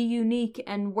be unique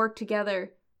and work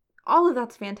together. All of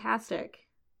that's fantastic.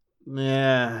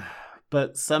 Yeah,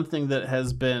 but something that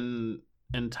has been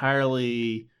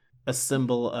entirely a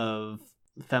symbol of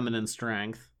feminine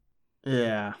strength.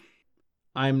 Yeah.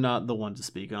 I'm not the one to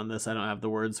speak on this. I don't have the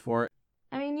words for it.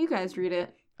 I mean, you guys read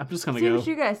it. I'm just going to See go. what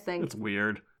you guys think. It's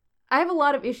weird. I have a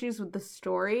lot of issues with the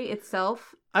story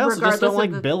itself. I also just don't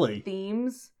like the Billy.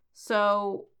 Themes.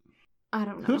 So, I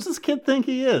don't know. Who does this kid think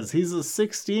he is? He's a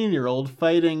 16-year-old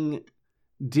fighting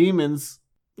demons,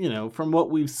 from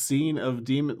what we've seen of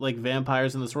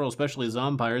vampires in this world, especially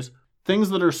zompires.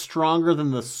 Things that are stronger than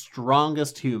the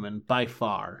strongest human by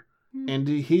far. And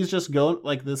he's just going,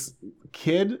 like, this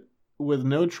kid with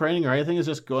no training or anything is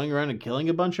just going around and killing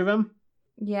a bunch of them?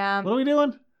 Yeah. What are we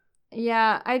doing?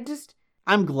 Yeah,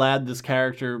 I'm glad this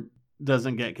character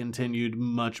doesn't get continued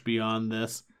much beyond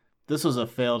this. This was a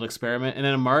failed experiment, and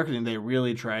in marketing, they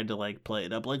really tried to, play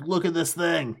it up. Like, look at this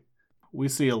thing! We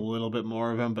see a little bit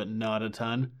more of him, but not a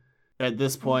ton. At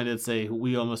this point,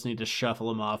 we almost need to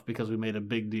shuffle him off because we made a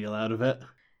big deal out of it.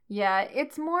 Yeah,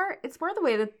 it's more the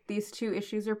way that these 2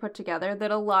 issues are put together,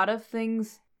 that a lot of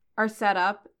things are set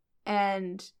up,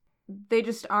 and they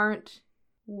just aren't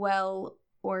well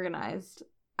organized.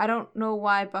 I don't know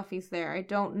why Buffy's there. I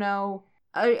don't know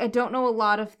a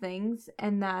lot of things,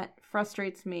 and that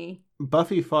frustrates me.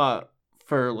 Buffy fought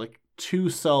for 2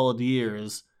 solid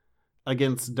years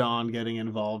against Dawn getting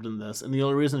involved in this, and the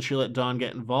only reason she let Dawn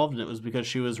get involved in it was because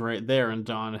she was right there and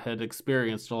Dawn had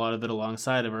experienced a lot of it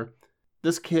alongside of her.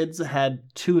 This kid's had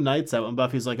 2 nights out and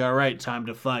Buffy's like, all right, time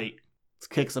to fight. Let's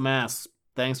kick some ass.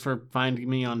 Thanks for finding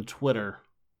me on Twitter.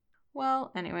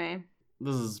 Well, anyway.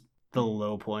 This is the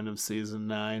low point of season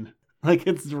 9.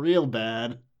 It's real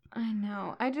bad. I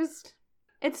know.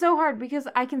 It's so hard because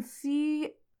I can see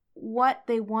what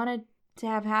they wanted to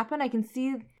have happen. I can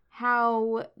see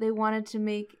how they wanted to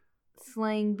make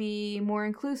slang be more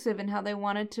inclusive and how they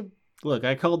wanted to... Look,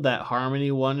 I called that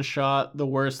Harmony one-shot the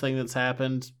worst thing that's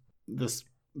happened. This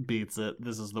beats it.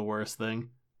 This is the worst thing.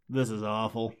 This is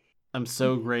awful. I'm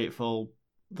so grateful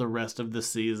the rest of the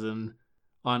season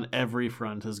on every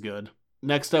front is good.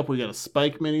 Next up, we got a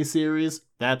Spike miniseries.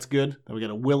 That's good. Then we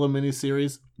got a Willow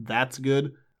miniseries. That's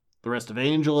good. The rest of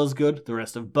Angel is good. The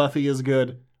rest of Buffy is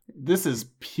good. This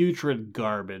is putrid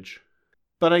garbage.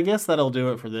 But I guess that'll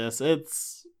do it for this.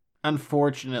 It's,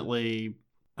 unfortunately,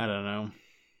 I don't know.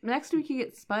 Next week you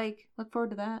get Spike. Look forward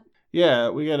to that. Yeah,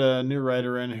 we got a new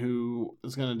writer in who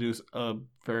is going to do a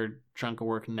fair chunk of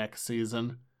work next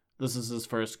season. This is his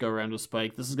first go-around with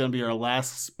Spike. This is going to be our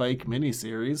last Spike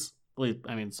miniseries.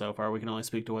 So far we can only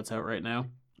speak to what's out right now.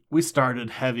 We started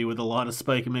heavy with a lot of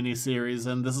Spike miniseries,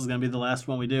 and this is going to be the last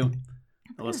one we do.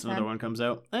 Unless another one comes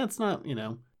out. It's not,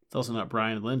 it's also not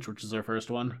Brian Lynch, which is our first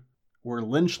one. We're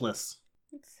Lynchless.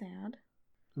 It's sad.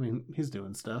 I mean, he's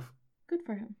doing stuff. Good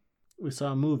for him. We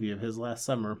saw a movie of his last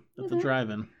summer at the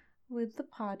drive-in. With the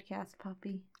podcast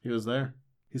puppy. He was there.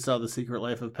 He saw The Secret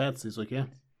Life of Pets. He's like, yeah.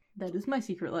 That is my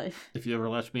secret life. If you ever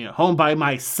left me at home by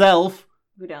myself.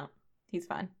 We don't. He's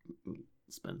fine.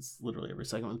 Spends literally every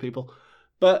second with people.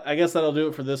 But I guess that'll do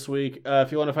it for this week.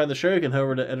 If you want to find the show, you can head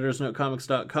over to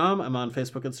editorsnotecomics.com. I'm on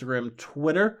Facebook, Instagram,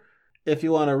 Twitter. If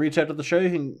you want to reach out to the show, you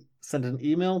can send an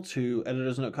email to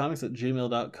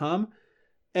editorsnotecomics@gmail.com.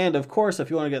 And of course, if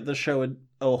you want to get this show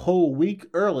a whole week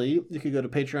early, you can go to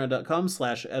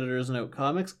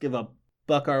patreon.com/editorsnotecomics. Give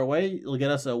 $1 our way. You'll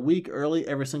get us a week early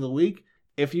every single week.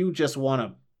 If you just want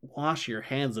to wash your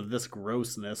hands of this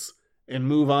grossness and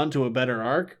move on to a better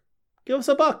arc, give us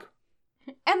a buck.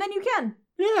 And then you can.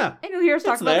 Yeah. And you'll hear us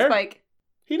talk It's about there. Spike.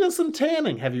 He does some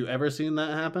tanning. Have you ever seen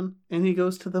that happen? And he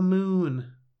goes to the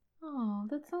moon. Oh,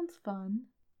 that sounds fun.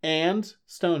 And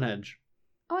Stonehenge.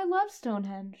 Oh, I love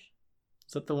Stonehenge.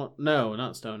 Is that the one? No,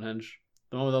 not Stonehenge.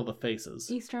 The one with all the faces.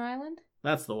 Easter Island?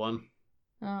 That's the one.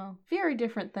 Oh, very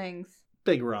different things.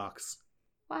 Big rocks.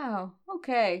 Wow,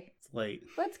 okay. It's late.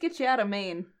 Let's get you out of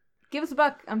Maine. Give us a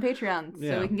buck on Patreon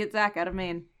Yeah. so we can get Zach out of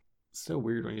Maine. It's so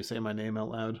weird when you say my name out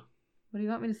loud. What do you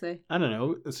want me to say? I don't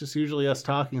know. It's just usually us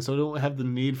talking, so we don't have the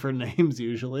need for names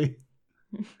usually.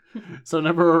 So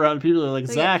whenever we're around people, they're like,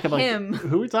 Like Zach, I'm him. like,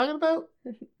 who are we talking about?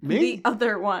 Me? The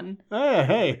other one.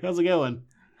 Hey, how's it going?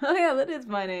 Oh yeah, that is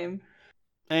my name.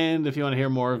 And if you want to hear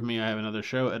more of me, I have another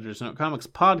show, Editor's Note Comics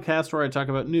Podcast, where I talk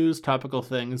about news, topical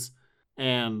things,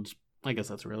 and I guess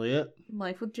that's really it.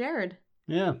 Life with Jared.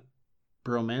 Yeah.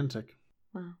 Bromantic.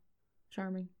 Wow.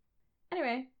 Charming.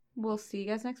 Anyway, we'll see you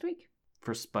guys next week.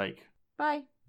 For Spike. Bye.